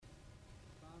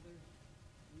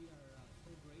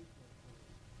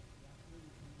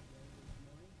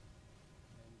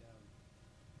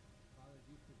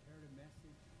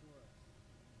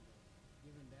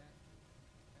given that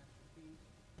Pastor Keith.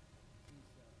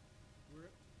 He's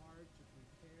worked hard to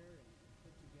prepare and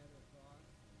put together thoughts.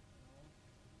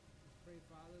 Just pray,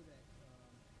 Father, that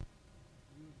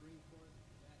you would bring forth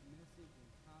that message and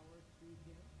power through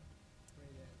him.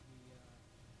 Pray that the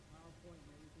PowerPoint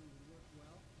and everything would work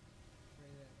well.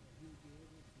 Pray that he would be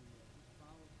able to just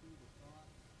follow through the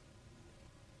thoughts,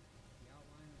 the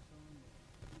outline of someone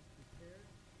that he's prepared.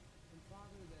 And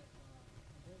Father, that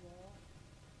above all,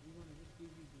 we want to just give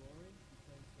you glory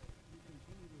because you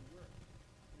continue to work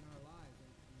in our lives.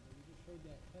 And we just heard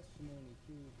that testimony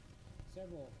through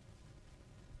several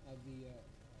of the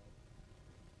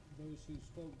those who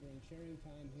spoke during sharing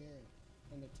time here,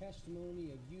 and the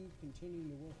testimony of you continuing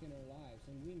to work in our lives.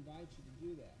 And we invite you to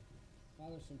do that.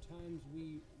 Father, sometimes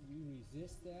we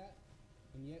resist that,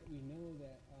 and yet we know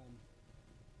that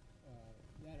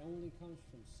that only comes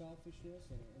from selfishness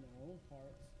and in our own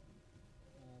hearts.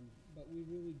 But we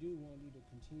really do want you to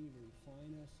continue to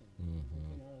refine us and work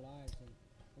in our lives. And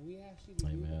we ask you to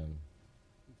do that.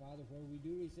 And Father, where we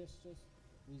do resist it,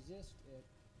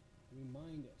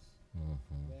 remind us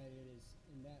that it is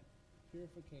in that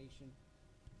purification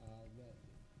that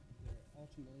there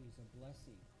ultimately is a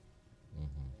blessing.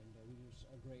 And we just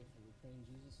are grateful. We pray in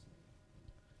Jesus' name.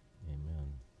 Amen.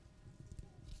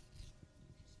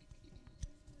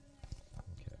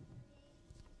 Okay.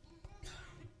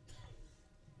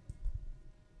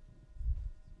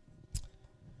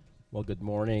 Well, good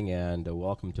morning and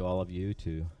welcome to all of you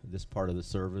to this part of the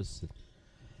service.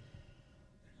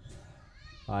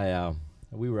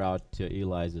 We were out to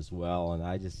Eli's as well, and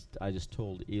I just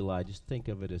told Eli, just think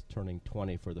of it as turning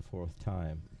 20 for the fourth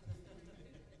time.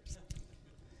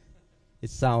 It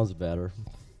sounds better.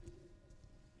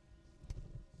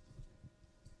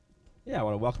 Yeah, I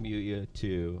want to welcome you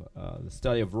to the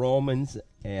study of Romans,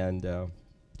 and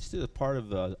just as a part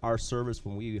of our service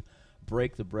when we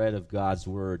break the bread of God's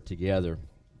Word together.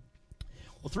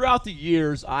 Well, throughout the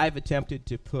years, I've attempted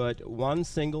to put one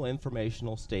single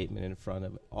informational statement in front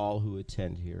of all who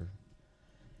attend here.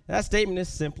 That statement is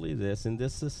simply this: in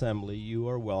this assembly, you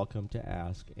are welcome to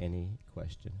ask any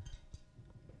question.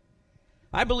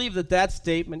 I believe that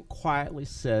statement quietly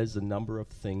says a number of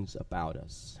things about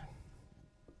us.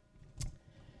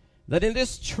 That in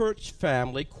this church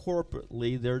family,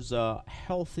 corporately, there's a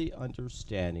healthy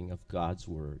understanding of God's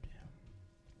Word.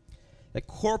 That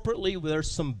corporately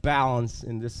there's some balance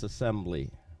in this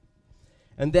assembly,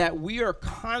 and that we are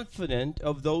confident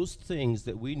of those things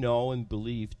that we know and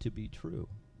believe to be true.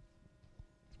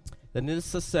 That in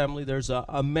this assembly there's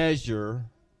a measure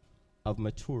of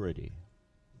maturity.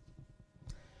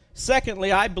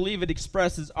 Secondly, I believe it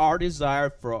expresses our desire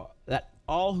for that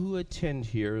all who attend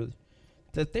here,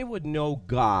 that they would know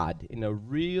God in a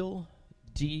real,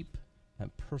 deep,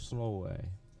 and personal way.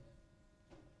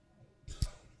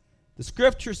 The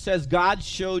scripture says God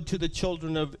showed to the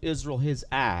children of Israel his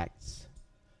acts,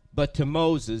 but to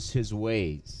Moses his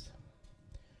ways.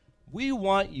 We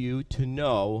want you to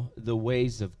know the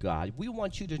ways of God. We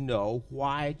want you to know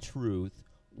why truth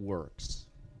works.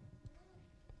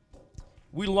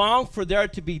 We long for there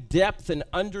to be depth and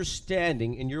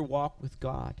understanding in your walk with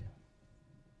God.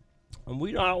 And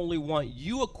we not only want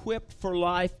you equipped for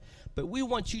life, but we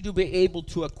want you to be able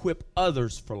to equip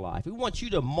others for life. We want you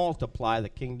to multiply the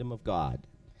kingdom of God.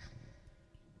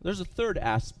 There's a third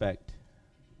aspect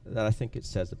that I think it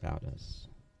says about us.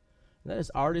 And that is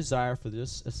our desire for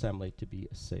this assembly to be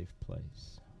a safe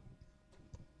place.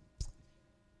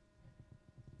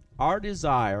 Our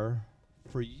desire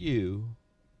for you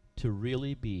to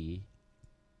really be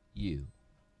you.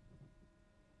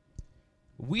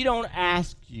 We don't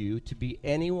ask you to be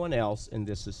anyone else in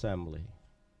this assembly.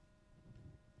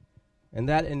 And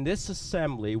that in this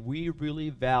assembly, we really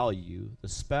value the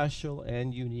special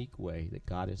and unique way that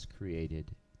God has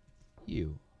created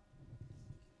you.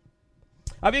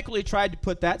 I've equally tried to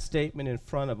put that statement in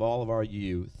front of all of our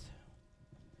youth.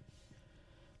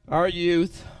 Our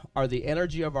youth are the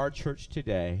energy of our church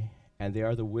today, and they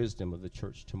are the wisdom of the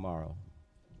church tomorrow.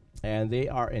 And they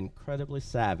are incredibly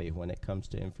savvy when it comes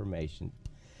to information.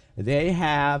 They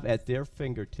have at their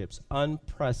fingertips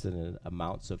unprecedented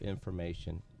amounts of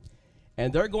information.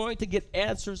 And they're going to get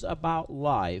answers about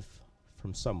life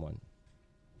from someone.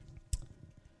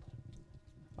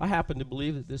 I happen to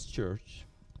believe that this church,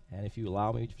 and if you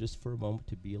allow me just for a moment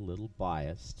to be a little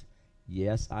biased,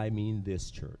 yes, I mean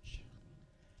this church,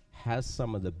 has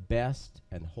some of the best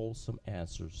and wholesome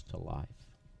answers to life.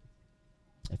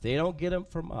 If they don't get them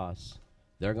from us,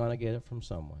 they're going to get it from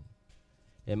someone.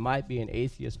 It might be an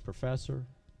atheist professor,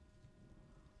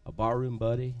 a barroom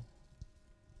buddy,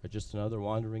 or just another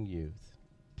wandering youth.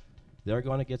 They're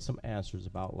going to get some answers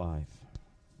about life.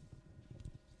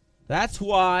 That's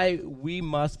why we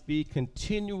must be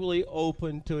continually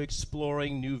open to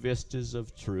exploring new vistas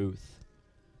of truth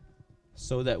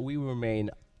so that we remain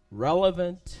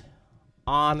relevant,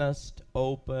 honest,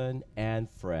 open, and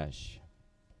fresh.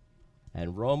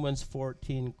 And Romans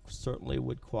 14 certainly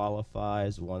would qualify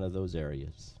as one of those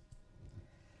areas.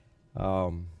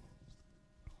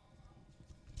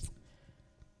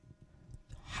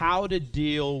 How to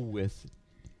deal with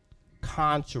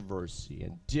controversy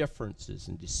and differences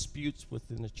and disputes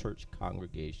within the church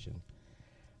congregation.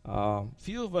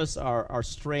 Few of us are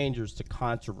strangers to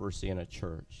controversy in a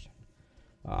church.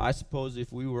 I suppose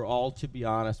if we were all to be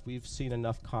honest, we've seen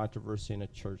enough controversy in a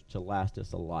church to last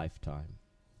us a lifetime.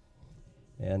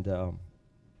 And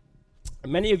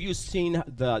many of you have seen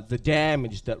the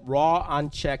damage that raw,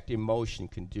 unchecked emotion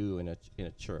can do in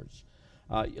a church.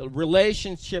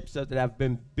 Relationships that have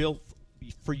been built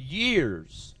for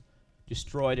years,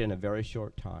 destroyed in a very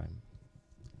short time.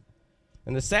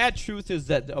 And the sad truth is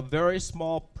that a very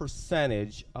small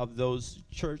percentage of those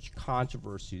church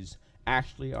controversies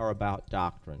actually are about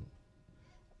doctrine.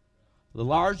 The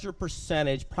larger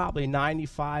percentage, probably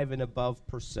 95 and above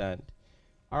 %,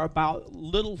 are about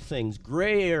little things,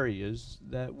 gray areas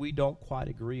that we don't quite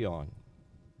agree on.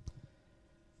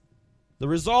 The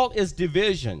result is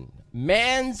division.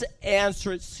 Man's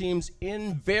answer, it seems,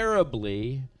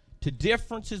 invariably to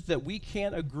differences that we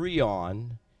can't agree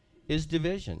on is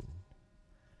division.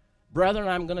 Brethren,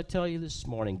 I'm going to tell you this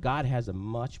morning, God has a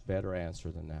much better answer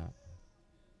than that.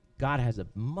 God has a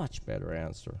much better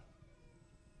answer.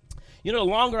 You know,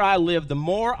 the longer I live, the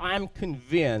more I'm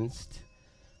convinced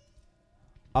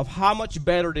of how much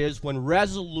better it is when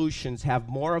resolutions have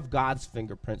more of God's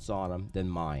fingerprints on them than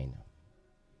mine.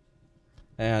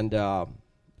 And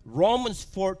Romans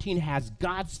 14 has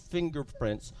God's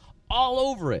fingerprints all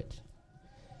over it.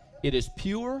 It is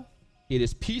pure, it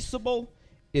is peaceable,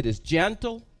 it is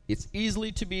gentle, it's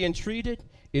easily to be entreated,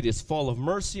 it is full of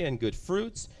mercy and good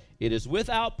fruits, it is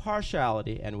without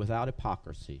partiality and without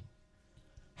hypocrisy.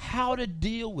 How to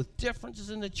deal with differences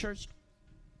in the church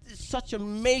is such an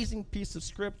amazing piece of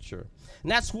scripture.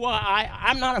 And that's why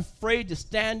I'm not afraid to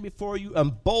stand before you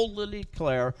and boldly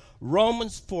declare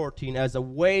Romans 14 as a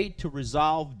way to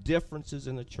resolve differences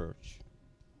in the church.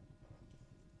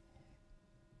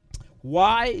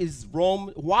 Why is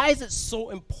it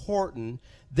so important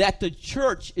that the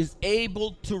church is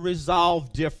able to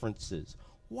resolve differences?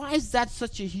 Why is that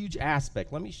such a huge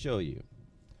aspect? Let me show you.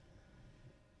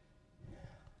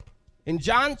 In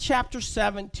John chapter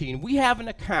 17, we have an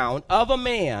account of a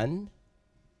man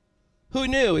who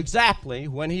knew exactly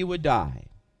when he would die.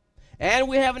 And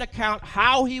we have an account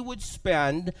how he would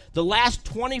spend the last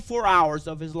 24 hours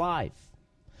of his life.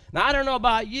 Now, I don't know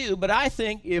about you, but I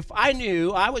think if I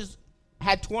knew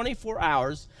had 24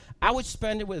 hours, I would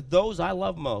spend it with those I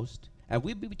love most, and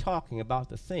we'd be talking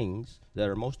about the things that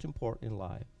are most important in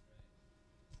life.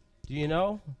 Do you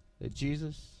know that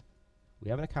we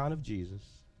have an account of Jesus,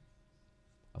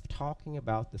 of talking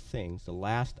about the things, the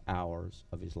last hours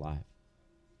of his life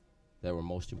that were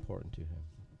most important to him.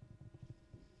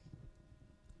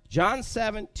 John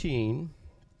 17,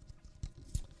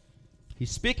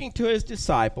 he's speaking to his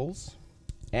disciples,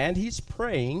 and he's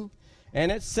praying,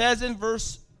 and it says in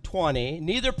verse 20,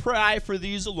 neither pray I for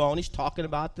these alone, he's talking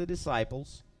about the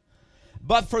disciples,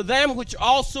 but for them which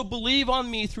also believe on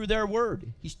me through their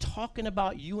word. He's talking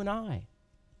about you and I.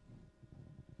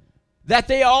 That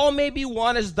they all may be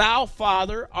one as thou,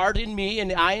 Father, art in me,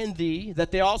 and I in thee,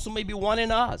 that they also may be one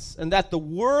in us, and that the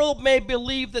world may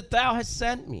believe that thou hast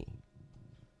sent me.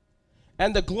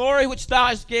 And the glory which thou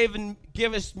hast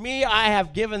givest me, I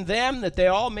have given them, that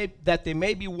they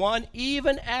may be one,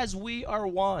 even as we are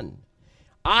one.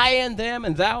 I and them,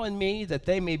 and thou and me, that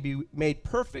they may be made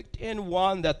perfect in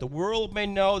one, that the world may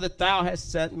know that thou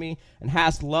hast sent me, and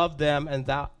hast loved them, and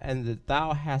that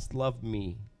thou hast loved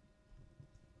me.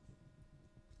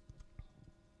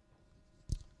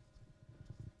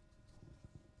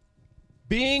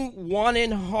 Being one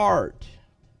in heart,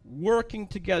 working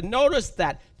together. Notice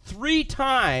that 3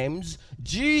 times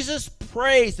Jesus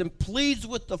prays and pleads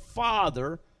with the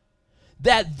Father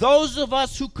that those of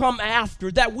us who come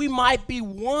after, that we might be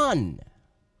one.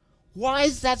 Why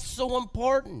is that so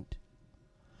important?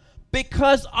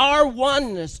 Because our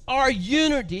oneness, our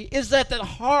unity is at the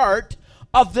heart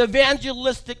of the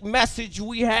evangelistic message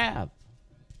we have.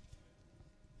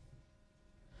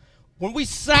 When we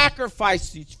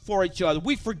sacrifice for each other,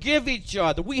 we forgive each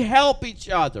other, we help each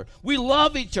other, we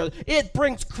love each other, it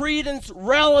brings credence,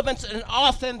 relevance, and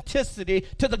authenticity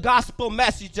to the gospel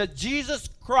message that Jesus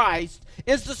Christ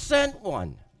is the sent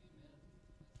one.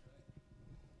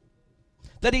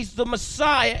 that he's the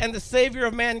Messiah and the Savior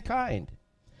of mankind.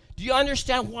 Do you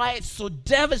understand why it's so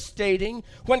devastating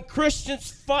when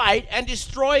Christians fight and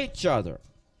destroy each other?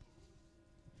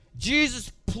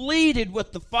 Jesus pleaded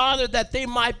with the Father that they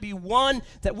might be one,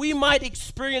 that we might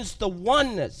experience the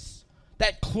oneness,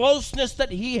 that closeness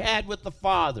that he had with the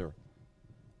Father,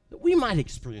 that we might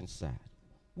experience that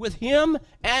with him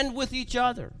and with each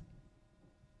other.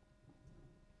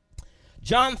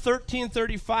 John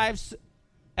 13:35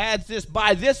 adds this,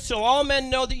 "By this shall all men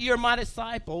know that ye are my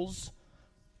disciples,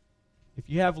 if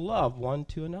you have love one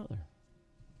to another."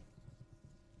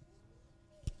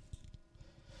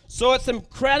 So it's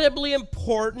incredibly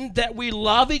important that we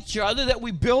love each other, that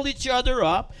we build each other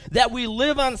up, that we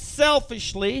live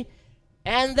unselfishly,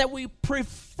 and that we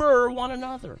prefer one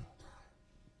another.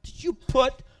 Did you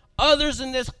put others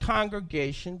in this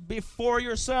congregation before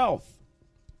yourself?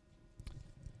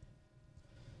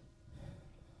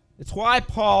 It's why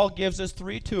Paul gives us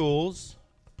 3 tools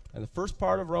in the first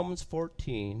part of Romans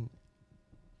 14.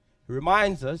 He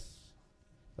reminds us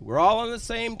that we're all on the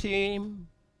same team.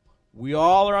 We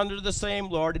all are under the same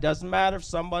Lord. It doesn't matter if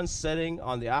someone's sitting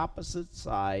on the opposite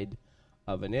side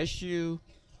of an issue.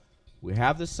 We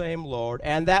have the same Lord,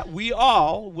 and that we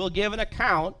all will give an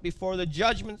account before the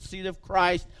judgment seat of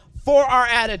Christ for our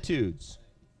attitudes.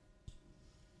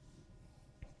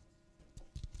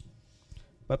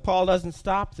 But Paul doesn't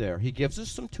stop there. He gives us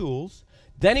some tools.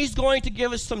 Then he's going to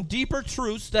give us some deeper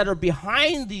truths that are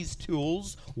behind these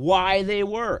tools, why they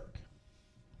work.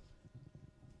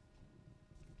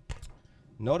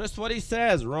 Notice what he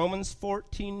says, Romans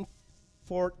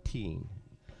 14:14.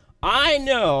 "I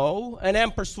know and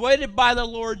am persuaded by the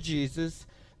Lord Jesus,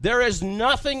 there is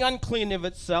nothing unclean of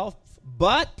itself,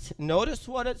 but," notice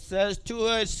what it says,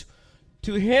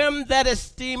 to him that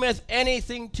esteemeth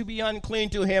anything to be unclean,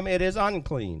 to him it is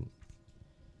unclean."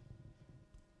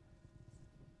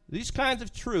 These kinds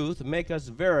of truth make us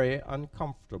very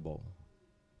uncomfortable.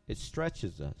 It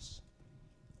stretches us.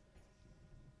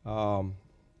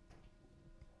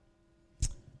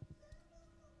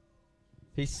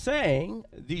 He's saying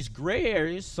these gray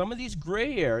areas, some of these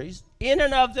gray areas, in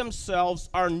and of themselves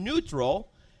are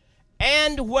neutral,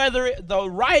 and whether the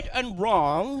right and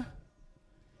wrong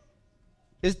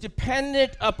is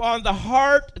dependent upon the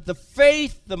heart, the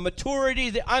faith, the maturity,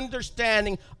 the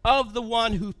understanding of the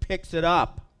one who picks it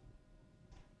up.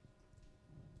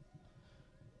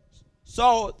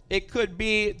 So it could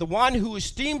be the one who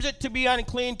esteems it to be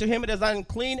unclean, to him it is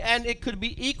unclean, and it could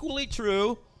be equally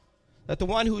true that the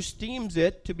one who esteems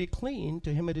it to be clean,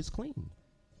 to him it is clean.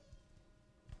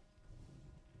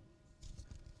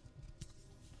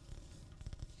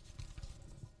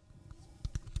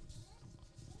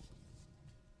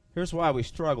 Here's why we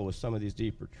struggle with some of these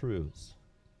deeper truths.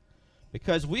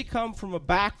 Because we come from a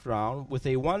background with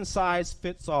a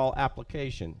one-size-fits-all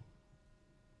application.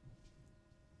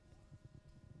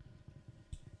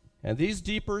 And these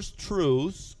deeper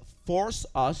truths force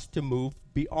us to move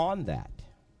beyond that.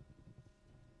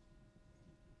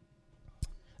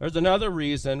 There's another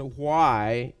reason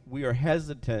why we are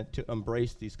hesitant to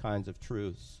embrace these kinds of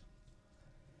truths.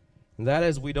 And that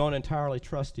is we don't entirely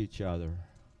trust each other.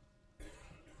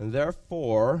 And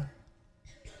therefore,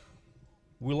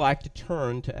 we like to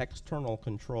turn to external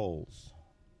controls.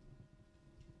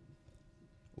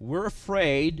 We're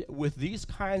afraid with these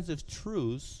kinds of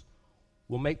truths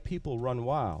will make people run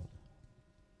wild.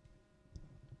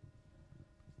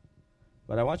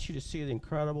 But I want you to see the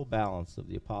incredible balance of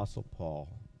the Apostle Paul,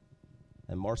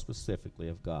 and more specifically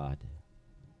of God.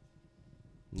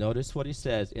 Notice what he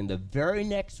says in the very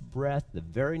next breath, the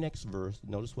very next verse.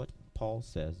 Notice what Paul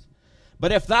says.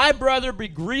 "But if thy brother be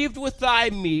grieved with thy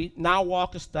meat, now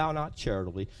walkest thou not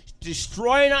charitably.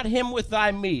 Destroy not him with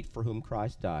thy meat, for whom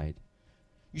Christ died."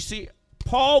 You see,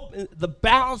 Paul, the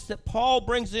balance that Paul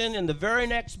brings in the very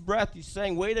next breath, he's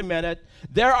saying, wait a minute,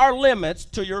 there are limits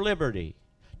to your liberty,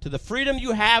 to the freedom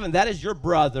you have, and that is your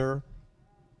brother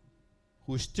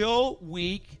who is still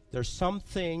weak. There's some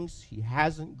things he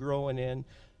hasn't grown in.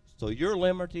 So your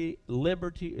liberty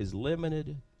is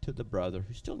limited to the brother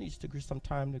who still needs some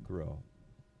time to grow.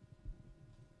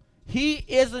 He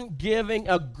isn't giving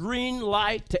a green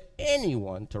light to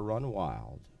anyone to run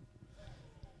wild.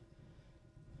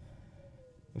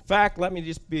 In fact, let me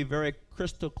just be very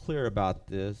crystal clear about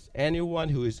this. Anyone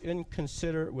who is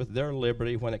inconsiderate with their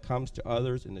liberty when it comes to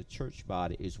others in the church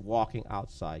body is walking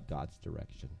outside God's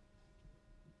direction.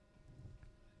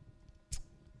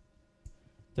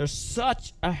 There's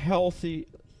such a healthy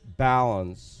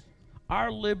balance. Our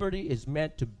liberty is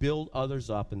meant to build others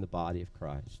up in the body of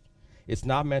Christ. It's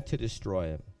not meant to destroy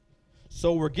them.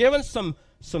 So we're given some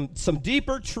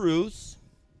deeper truths.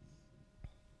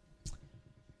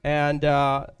 And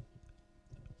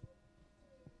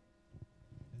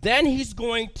then he's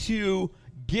going to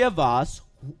give us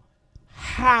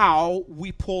how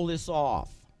we pull this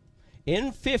off.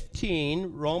 In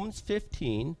 15, Romans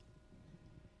 15,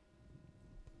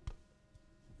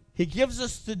 he gives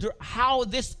us how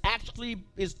this actually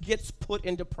gets put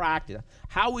into practice,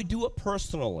 how we do it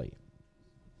personally.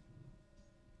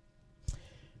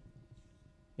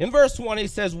 In verse 1, he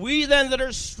says, "We then that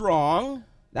are strong,"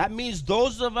 that means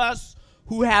those of us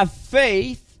who have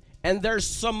faith and there's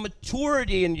some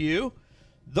maturity in you,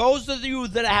 those of you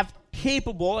that have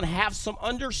capable and have some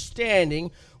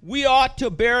understanding, we ought to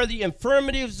bear the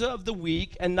infirmities of the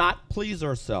weak and not please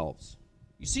ourselves.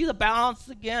 You see the balance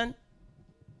again?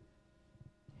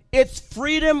 It's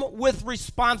freedom with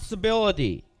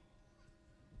responsibility.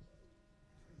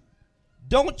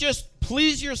 Don't just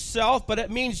please yourself, but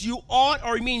it means you ought,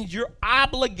 or it means you're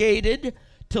obligated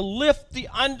to lift the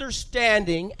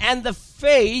understanding and the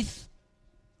faith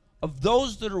of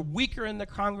those that are weaker in the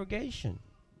congregation.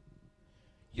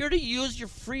 You're to use your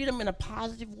freedom in a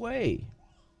positive way.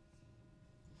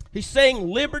 He's saying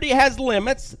liberty has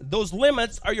limits. Those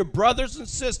limits are your brothers and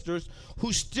sisters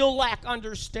who still lack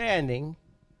understanding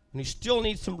and who still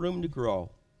need some room to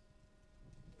grow.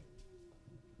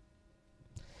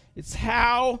 It's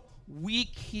how we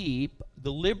keep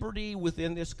the liberty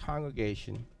within this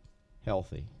congregation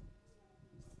healthy.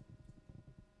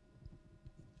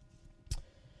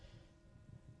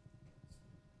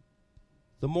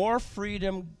 The more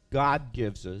freedom God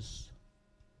gives us,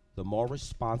 the more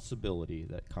responsibility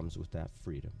that comes with that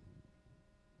freedom.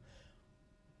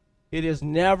 It is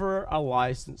never a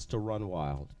license to run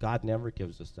wild. God never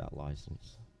gives us that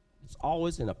license. It's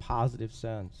always in a positive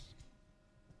sense.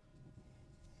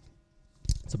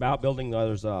 It's about building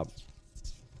others up.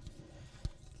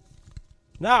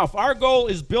 Now, if our goal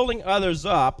is building others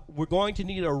up, we're going to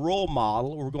need a role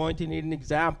model, we're going to need an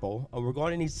example, and we're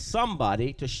going to need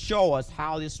somebody to show us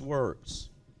how this works.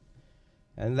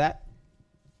 And that,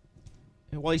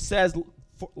 well, he says,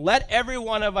 let every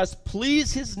one of us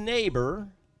please his neighbor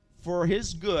for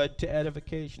his good to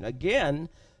edification. Again,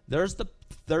 there's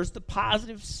the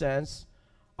positive sense.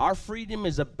 Our freedom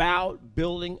is about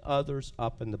building others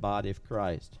up in the body of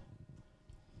Christ.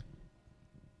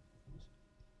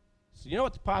 So you know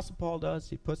what the Apostle Paul does?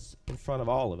 He puts in front of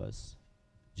all of us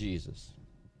Jesus.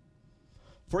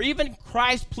 For even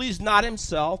Christ pleased not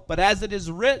himself, but as it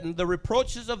is written, the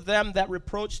reproaches of them that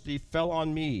reproached thee fell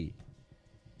on me.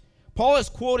 Paul is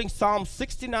quoting Psalm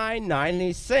 69:9, and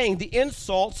he's saying the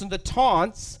insults and the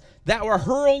taunts that were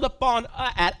hurled upon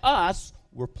at us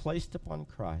were placed upon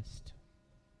Christ.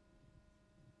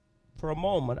 For a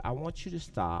moment, I want you to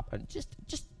stop and just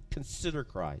consider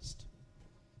Christ.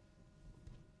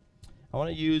 I want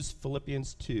to use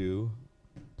Philippians 2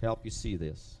 to help you see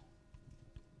this.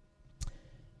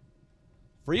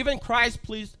 For even Christ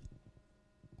pleased,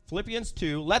 Philippians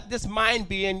 2, let this mind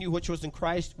be in you which was in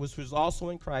Christ, which was also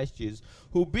in Christ Jesus,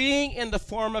 who being in the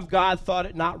form of God thought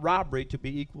it not robbery to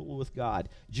be equal with God.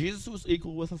 Jesus was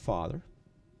equal with the Father.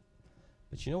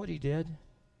 But you know what he did?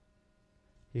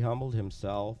 He humbled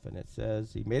himself, and it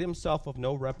says he made himself of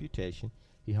no reputation.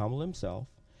 He humbled himself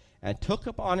and took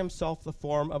upon himself the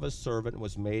form of a servant and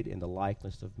was made in the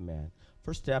likeness of man.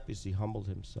 First step is he humbled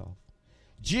himself.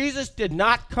 Jesus did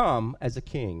not come as a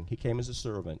king. He came as a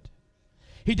servant.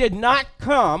 He did not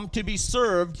come to be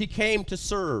served. He came to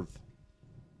serve.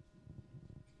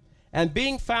 And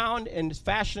being found in his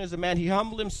fashion as a man, he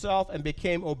humbled himself and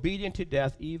became obedient to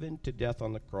death, even to death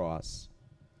on the cross.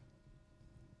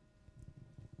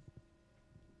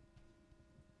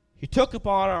 He took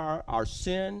upon our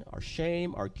sin, our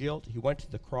shame, our guilt. He went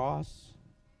to the cross.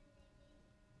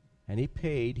 And he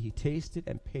paid, he tasted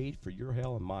and paid for your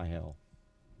hell and my hell.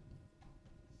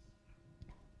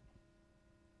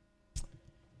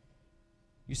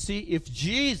 You see, if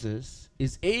Jesus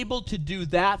is able to do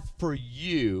that for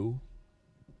you,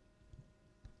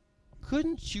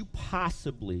 couldn't you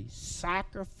possibly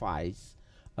sacrifice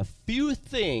a few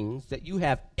things that you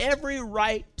have every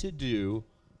right to do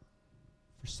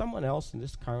for someone else in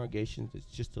this congregation that's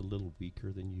just a little weaker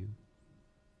than you?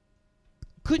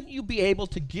 Couldn't you be able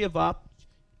to give up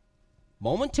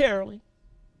momentarily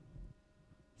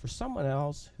for someone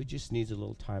else who just needs a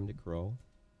little time to grow?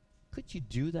 Could you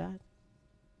do that?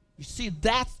 You see,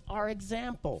 that's our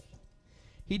example.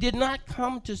 He did not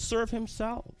come to serve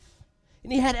himself,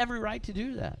 and he had every right to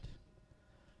do that.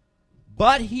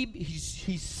 But he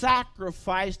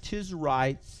sacrificed his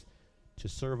rights to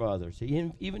serve others,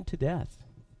 even to death.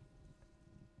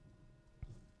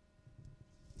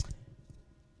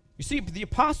 You see, the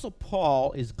Apostle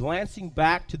Paul is glancing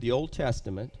back to the Old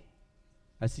Testament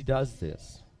as he does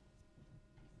this.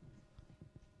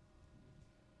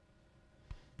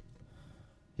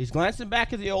 He's glancing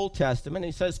back at the Old Testament,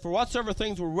 and he says, "For whatsoever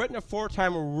things were written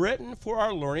aforetime were written for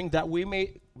our learning, that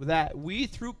we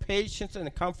through patience and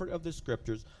the comfort of the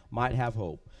Scriptures might have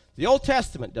hope." The Old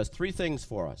Testament does three things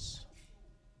for us.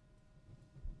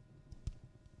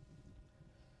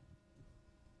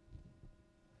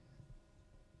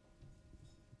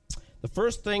 The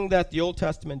first thing that the Old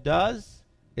Testament does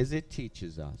is it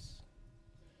teaches us.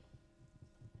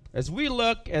 As we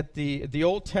look at the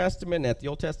Old Testament, at the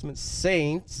Old Testament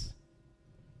saints,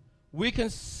 we can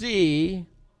see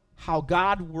how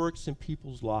God works in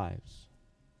people's lives.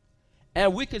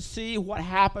 And we can see what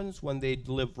happens when they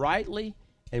live rightly,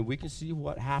 and we can see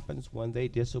what happens when they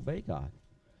disobey God.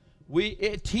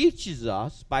 It teaches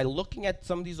us, by looking at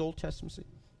some of these Old Testament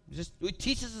saints, it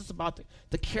teaches us about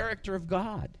the character of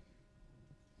God.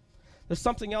 There's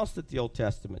something else that the Old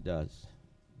Testament does.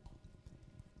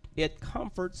 It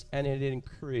comforts and it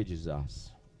encourages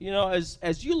us. You know,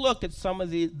 as you look at some of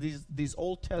these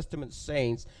Old Testament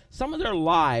saints, some of their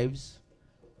lives,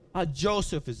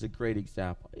 Joseph is a great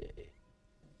example.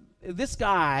 This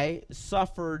guy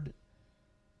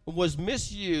was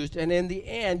misused, and in the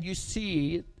end, you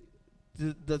see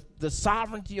the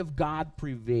sovereignty of God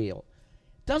prevail.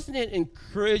 Doesn't it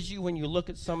encourage you when you look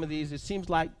at some of these? It seems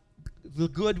like the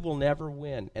good will never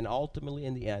win, and ultimately,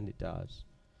 in the end, it does.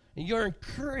 And you're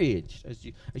encouraged as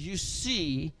you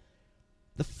see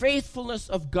the faithfulness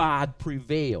of God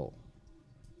prevail.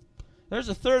 There's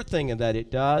a third thing that it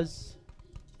does.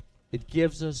 It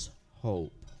gives us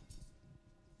hope.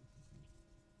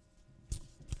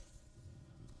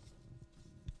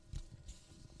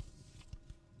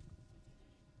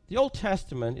 The Old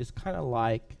Testament is kind of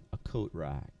like a coat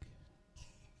rack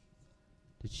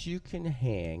that you can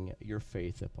hang your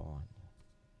faith upon.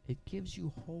 It gives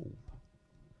you hope.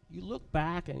 You look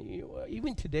back, and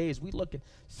even today, as we look at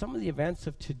some of the events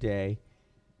of today,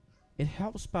 it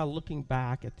helps by looking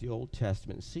back at the Old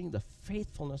Testament and seeing the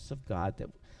faithfulness of God. That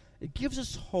it gives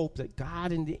us hope that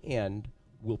God in the end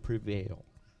will prevail.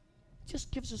 It just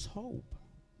gives us hope.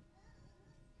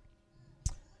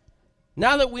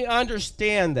 Now that we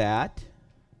understand that,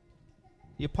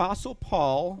 the Apostle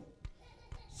Paul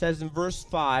says in verse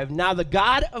 5, "Now the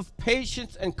God of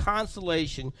patience and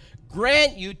consolation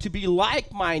grant you to be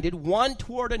like-minded one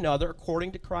toward another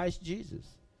according to Christ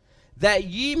Jesus, that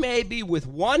ye may be with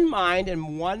one mind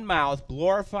and one mouth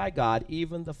glorify God,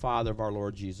 even the Father of our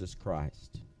Lord Jesus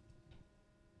Christ."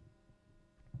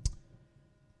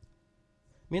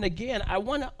 I mean, again, I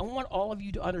want all of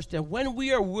you to understand, when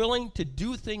we are willing to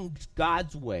do things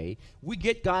God's way, we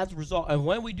get God's result. And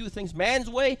when we do things man's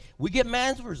way, we get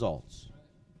man's results.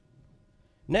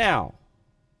 Now,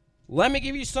 let me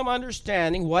give you some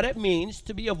understanding what it means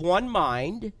to be of one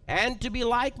mind and to be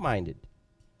like-minded.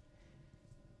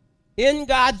 In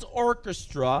God's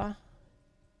orchestra,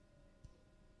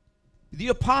 the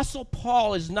Apostle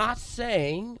Paul is not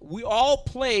saying we all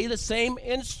play the same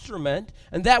instrument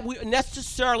and that we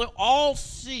necessarily all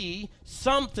see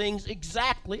some things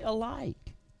exactly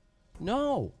alike.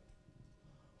 No.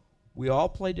 We all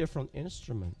play different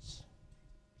instruments.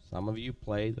 Some of you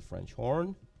play the French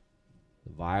horn,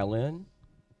 the violin,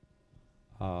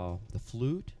 the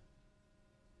flute,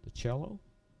 the cello.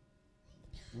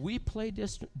 We play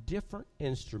different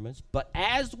instruments, but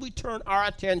as we turn our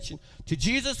attention to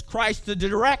Jesus Christ, the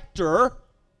director,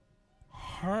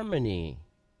 harmony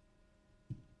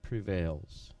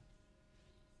prevails.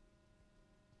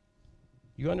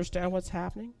 You understand what's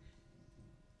happening?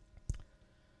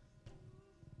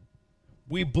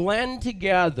 We blend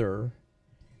together,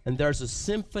 and there's a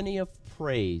symphony of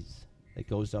praise that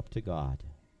goes up to God.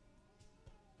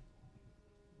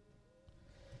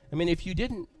 I mean, if you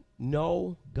didn't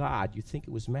know God, you think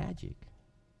it was magic.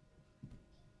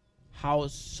 How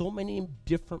so many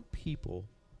different people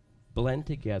blend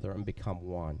together and become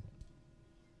one.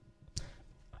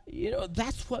 You know,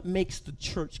 that's what makes the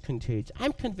church contagious.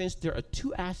 I'm convinced there are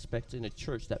two aspects in a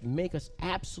church that make us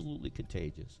absolutely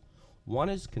contagious. One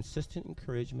is consistent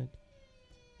encouragement,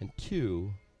 and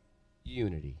two,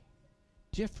 unity.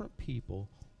 Different people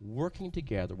working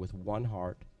together with one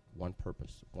heart, one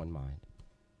purpose, one mind.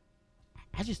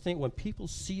 I just think when people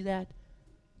see that,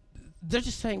 they're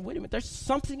just saying, wait a minute, there's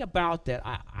something about that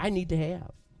I need to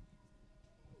have.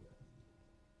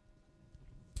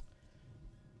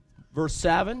 Verse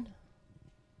 7,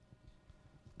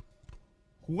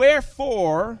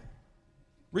 "Wherefore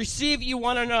receive ye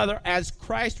one another as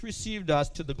Christ received us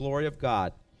to the glory of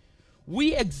God."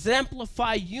 We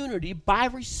exemplify unity by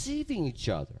receiving each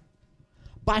other,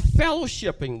 by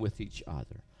fellowshipping with each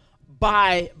other,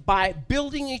 by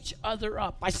building each other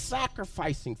up, by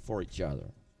sacrificing for each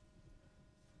other.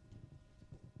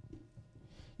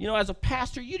 You know, as a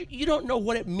pastor, you don't know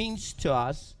what it means to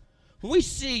us when we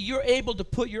see you're able to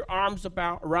put your arms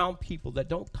around people that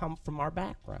don't come from our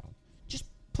background. Just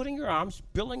putting your arms,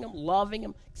 building them, loving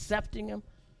them, accepting them,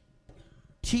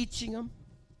 teaching them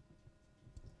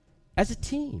as a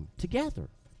team together.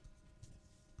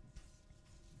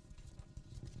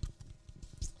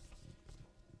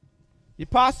 The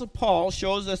Apostle Paul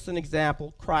shows us an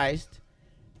example, Christ,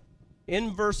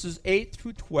 in verses 8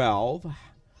 through 12,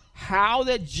 how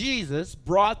that Jesus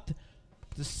brought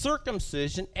the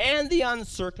circumcision and the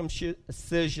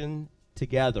uncircumcision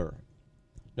together.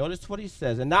 Notice what he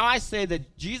says. And now I say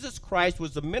that Jesus Christ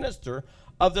was the minister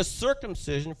of the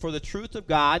circumcision for the truth of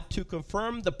God, to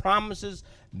confirm the promises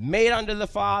made unto the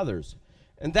fathers,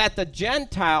 and that the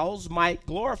Gentiles might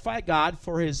glorify God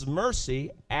for his mercy,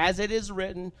 as it is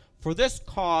written, for this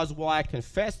cause will I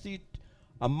confess thee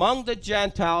among the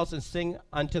Gentiles, and sing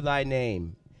unto thy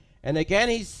name. And again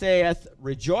he saith,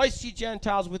 rejoice ye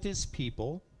Gentiles with his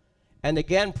people. And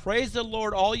again, praise the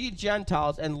Lord, all ye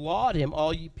Gentiles, and laud him,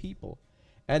 all ye people.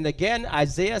 And again,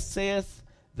 Isaiah saith,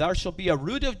 there shall be a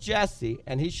root of Jesse,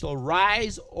 and he shall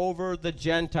rise over the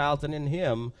Gentiles, and in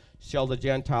him shall the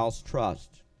Gentiles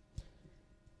trust.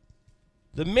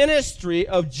 The ministry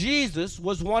of Jesus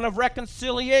was one of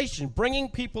reconciliation, bringing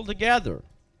people together.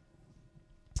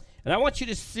 And I want you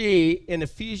to see in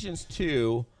Ephesians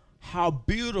 2 how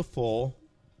beautiful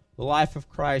the life of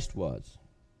Christ was.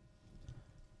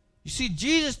 You see,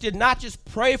 Jesus did not just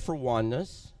pray for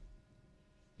oneness.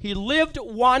 He lived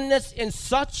oneness in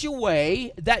such a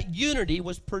way that unity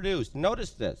was produced.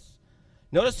 Notice this.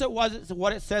 Notice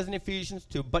what it says in Ephesians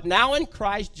 2. But now in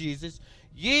Christ Jesus,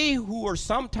 ye who were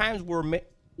sometimes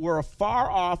were afar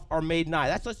off are made nigh.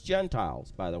 That's us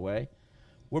Gentiles, by the way.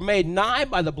 We're made nigh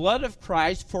by the blood of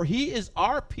Christ, for he is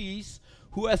our peace,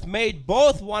 who hath made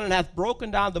both one, and hath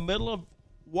broken down the middle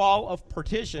wall of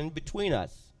partition between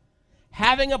us,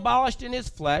 having abolished in his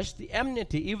flesh the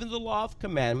enmity, even the law of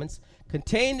commandments,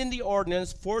 contained in the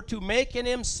ordinance, for to make in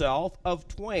himself of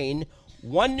twain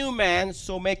one new man,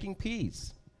 so making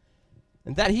peace,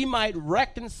 and that he might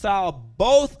reconcile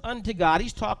both unto God,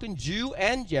 he's talking Jew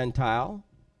and Gentile,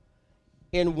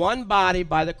 in one body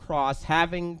by the cross,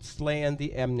 having slain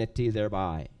the enmity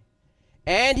thereby.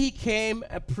 And he came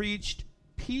and preached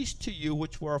peace to you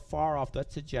which were afar off,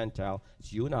 that's a Gentile,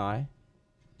 it's you and I,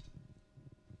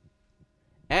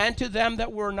 and to them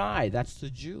that were nigh, that's the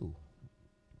Jew.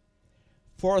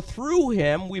 For through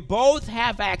him we both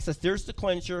have access. There's the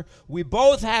clincher. We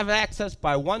both have access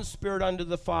by one Spirit unto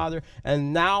the Father.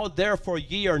 And now, therefore,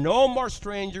 ye are no more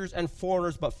strangers and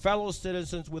foreigners, but fellow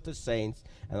citizens with the saints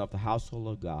and of the household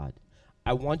of God.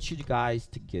 I want you guys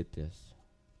to get this.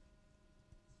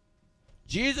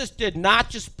 Jesus did not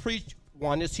just preach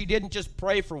oneness. He didn't just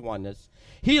pray for oneness.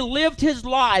 He lived his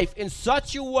life in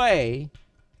such a way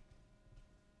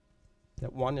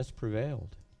that oneness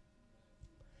prevailed.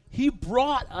 He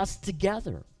brought us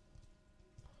together.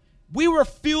 We were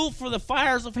fuel for the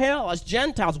fires of hell as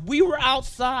Gentiles. We were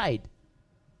outside.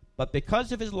 But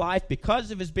because of his life,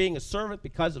 because of his being a servant,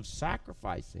 because of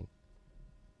sacrificing,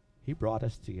 he brought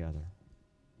us together.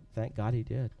 Thank God he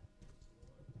did.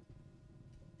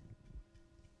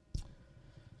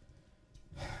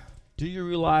 Do you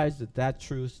realize that that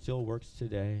truth still works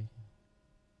today?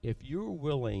 If you're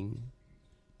willing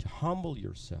to humble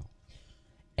yourself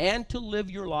and to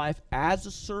live your life as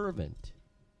a servant,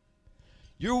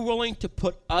 you're willing to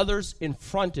put others in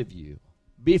front of you,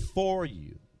 before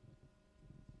you,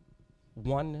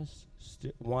 oneness,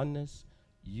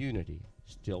 unity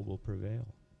still will prevail.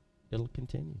 It'll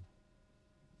continue.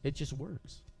 It just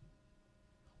works.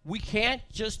 We can't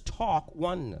just talk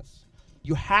oneness.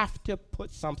 You have to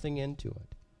put something into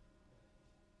it.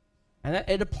 And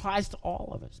it applies to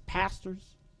all of us, pastors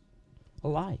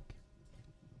alike.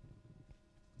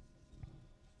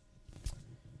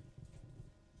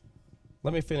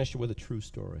 Let me finish with a true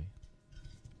story.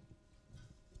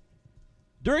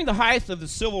 During the height of the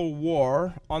Civil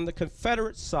War, on the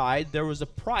Confederate side, there was a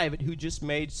private who just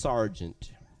made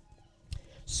sergeant.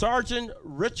 Sergeant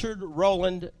Richard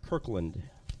Rowland Kirkland.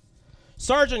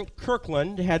 Sergeant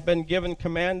Kirkland had been given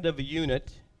command of a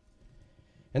unit,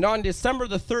 and on December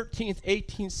the 13th,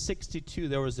 1862,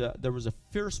 there was a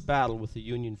fierce battle with the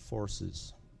Union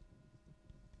forces.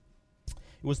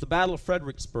 It was the Battle of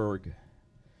Fredericksburg.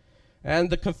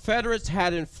 And the Confederates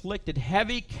had inflicted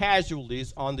heavy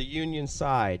casualties on the Union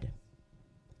side.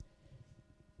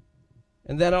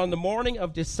 And then on the morning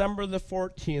of December the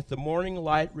 14th, the morning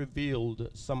light revealed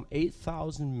some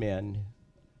 8,000 men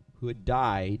who had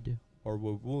died or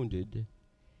were wounded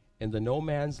in the no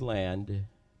man's land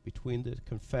between the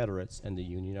Confederates and the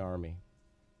Union Army.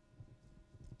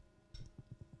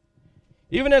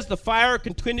 Even as the fire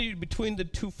continued between the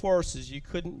two forces, you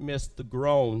couldn't miss the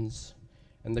groans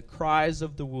and the cries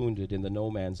of the wounded in the no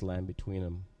man's land between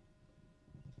them.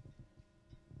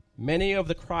 Many of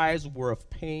the cries were of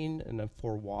pain and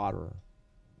for water.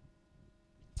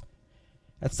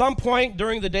 At some point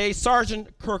during the day,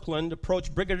 Sergeant Kirkland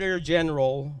approached Brigadier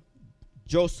General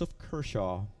Joseph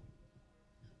Kershaw.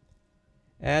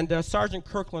 And Sergeant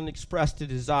Kirkland expressed a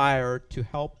desire to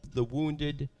help the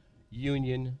wounded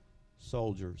Union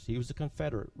soldiers. He was a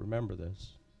Confederate, remember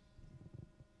this.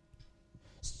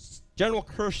 General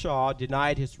Kershaw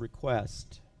denied his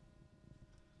request.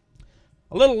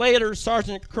 A little later,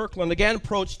 Sergeant Kirkland again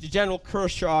approached General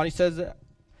Kershaw, and he says,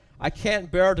 I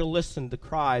can't bear to listen to the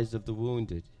cries of the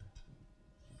wounded.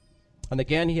 And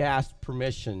again he asked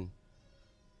permission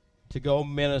to go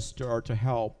minister or to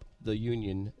help the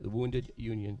wounded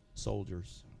Union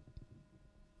soldiers.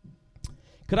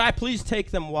 Could I please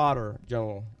take them water,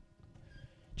 General?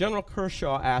 General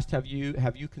Kershaw asked, have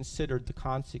you considered the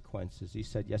consequences? He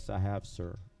said, yes, I have,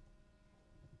 sir.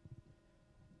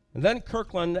 And then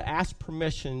Kirkland asked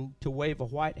permission to wave a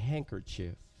white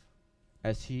handkerchief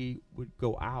as he would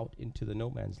go out into the no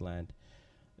man's land.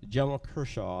 General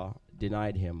Kershaw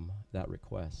denied him that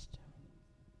request.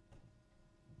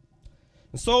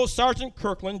 And so Sergeant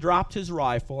Kirkland dropped his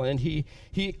rifle, and he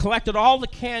collected all the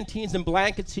canteens and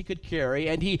blankets he could carry,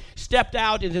 and he stepped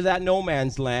out into that no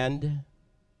man's land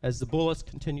as the bullets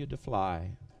continued to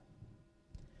fly.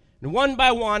 And one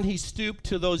by one, he stooped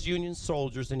to those Union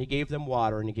soldiers, and he gave them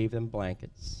water, and he gave them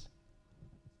blankets.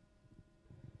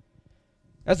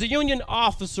 As the Union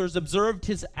officers observed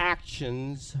his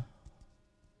actions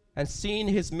and seeing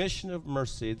his mission of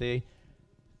mercy, they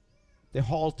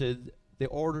halted. They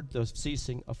ordered the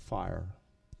ceasing of fire.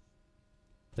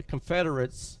 The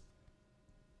Confederates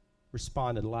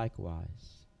responded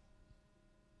likewise.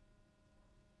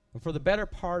 And for the better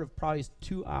part of probably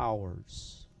 2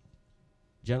 hours,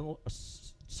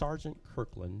 Sergeant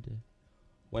Kirkland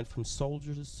went from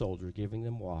soldier to soldier, giving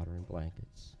them water and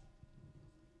blankets.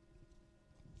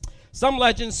 Some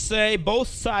legends say both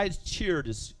sides cheered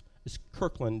as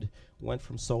Kirkland went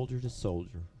from soldier to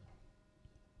soldier.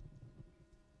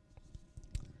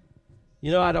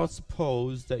 You know, I don't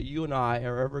suppose that you and I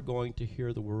are ever going to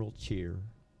hear the world cheer.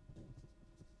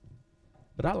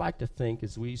 But I like to think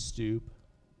as we stoop,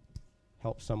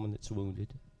 help someone that's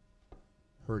wounded,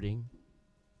 hurting,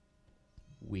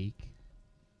 weak,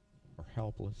 or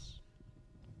helpless.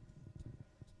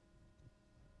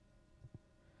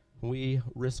 We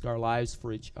risk our lives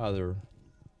for each other.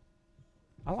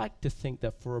 I like to think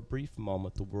that for a brief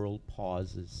moment the world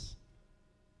pauses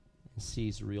and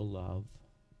sees real love,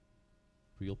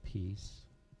 real peace.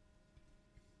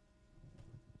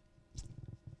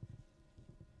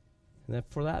 And that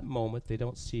for that moment they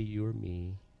don't see you or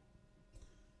me,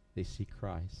 they see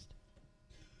Christ.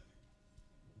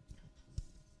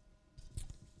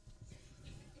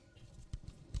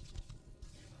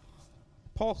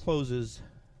 Paul closes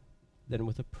then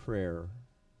with a prayer.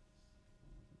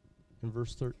 In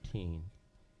verse 13,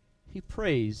 he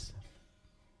prays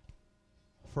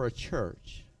for a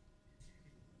church.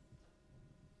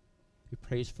 He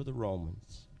prays for the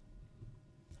Romans.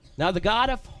 Now the God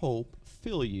of hope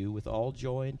fill you with all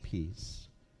joy and peace,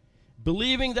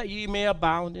 believing that ye may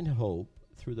abound in hope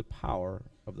through the power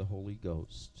of the Holy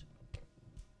Ghost.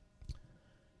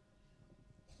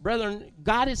 Brethren,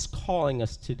 God is calling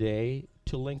us today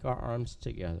to link our arms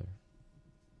together.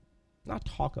 Not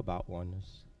talk about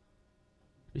oneness.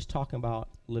 He's talking about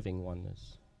living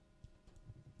oneness.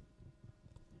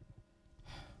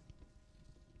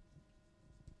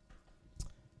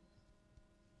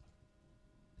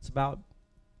 It's about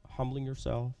humbling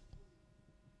yourself,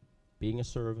 being a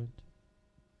servant,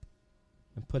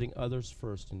 and putting others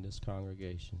first in this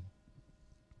congregation.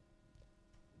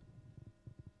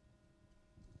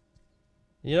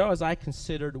 You know, as I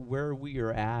considered where we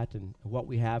are at and what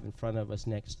we have in front of us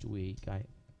next week,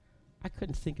 I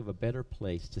couldn't think of a better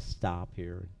place to stop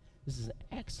here. This is an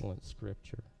excellent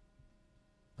scripture.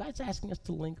 God's asking us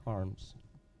to link arms.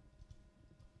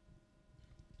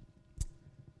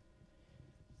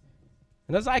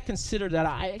 And as I considered that,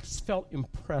 I just felt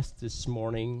impressed this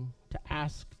morning to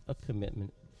ask a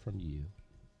commitment from you.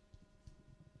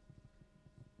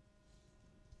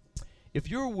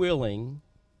 If you're willing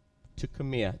to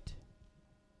commit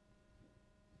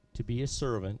to be a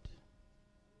servant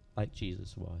like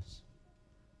Jesus was,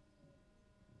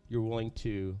 you're willing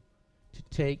to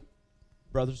take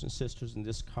brothers and sisters in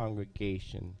this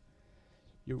congregation,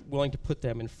 you're willing to put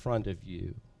them in front of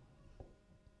you.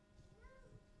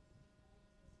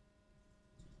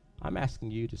 I'm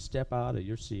asking you to step out of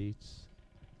your seats,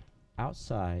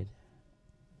 outside,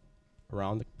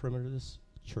 around the perimeter of this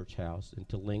church house, and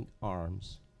to link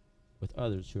arms with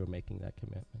others who are making that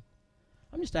commitment.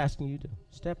 I'm just asking you to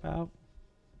step out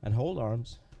and hold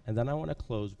arms, and then I want to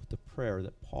close with the prayer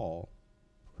that Paul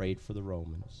prayed for the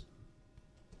Romans.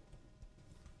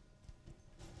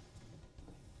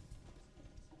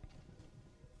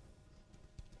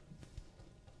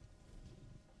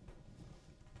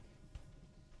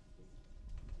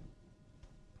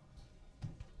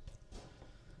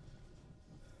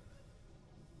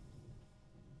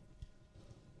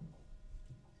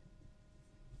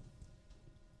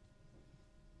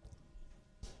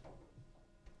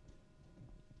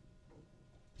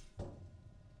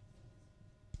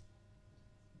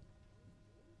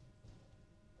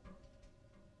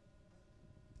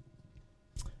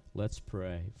 Let's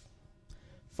pray.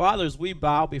 Father, as we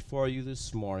bow before you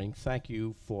this morning, thank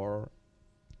you for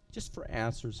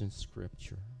answers in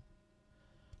Scripture.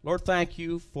 Lord, thank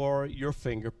you for your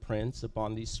fingerprints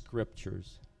upon these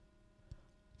Scriptures.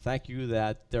 Thank you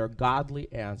that they're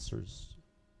godly answers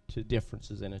to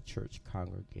differences in a church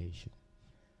congregation.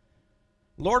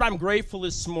 Lord, I'm grateful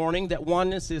this morning that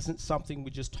oneness isn't something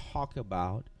we just talk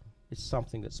about. It's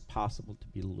something that's possible to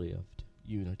be lived,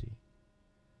 unity.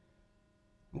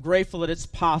 I'm grateful that it's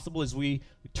possible as we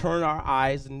turn our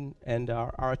eyes and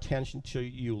our attention to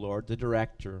you, Lord, the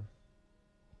director,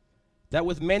 that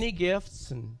with many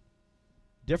gifts and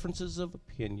differences of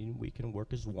opinion, we can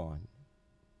work as one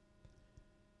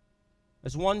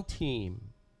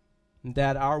team, and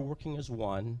that our working as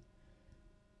one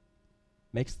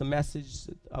makes the message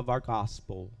of our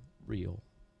gospel real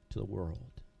to the world.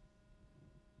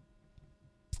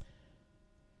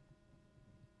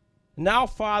 Now,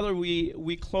 Father,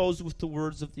 we close with the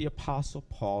words of the Apostle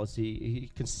Paul as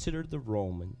he considered the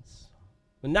Romans.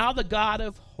 And now the God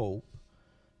of hope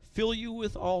fill you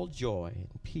with all joy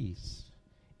and peace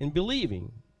in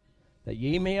believing, that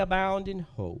ye may abound in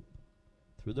hope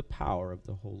through the power of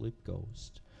the Holy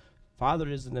Ghost. Father,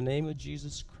 it is in the name of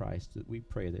Jesus Christ that we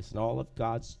pray this, and all of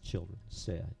God's children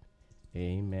said,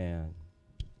 amen.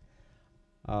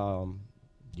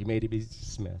 You may be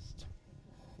dismissed.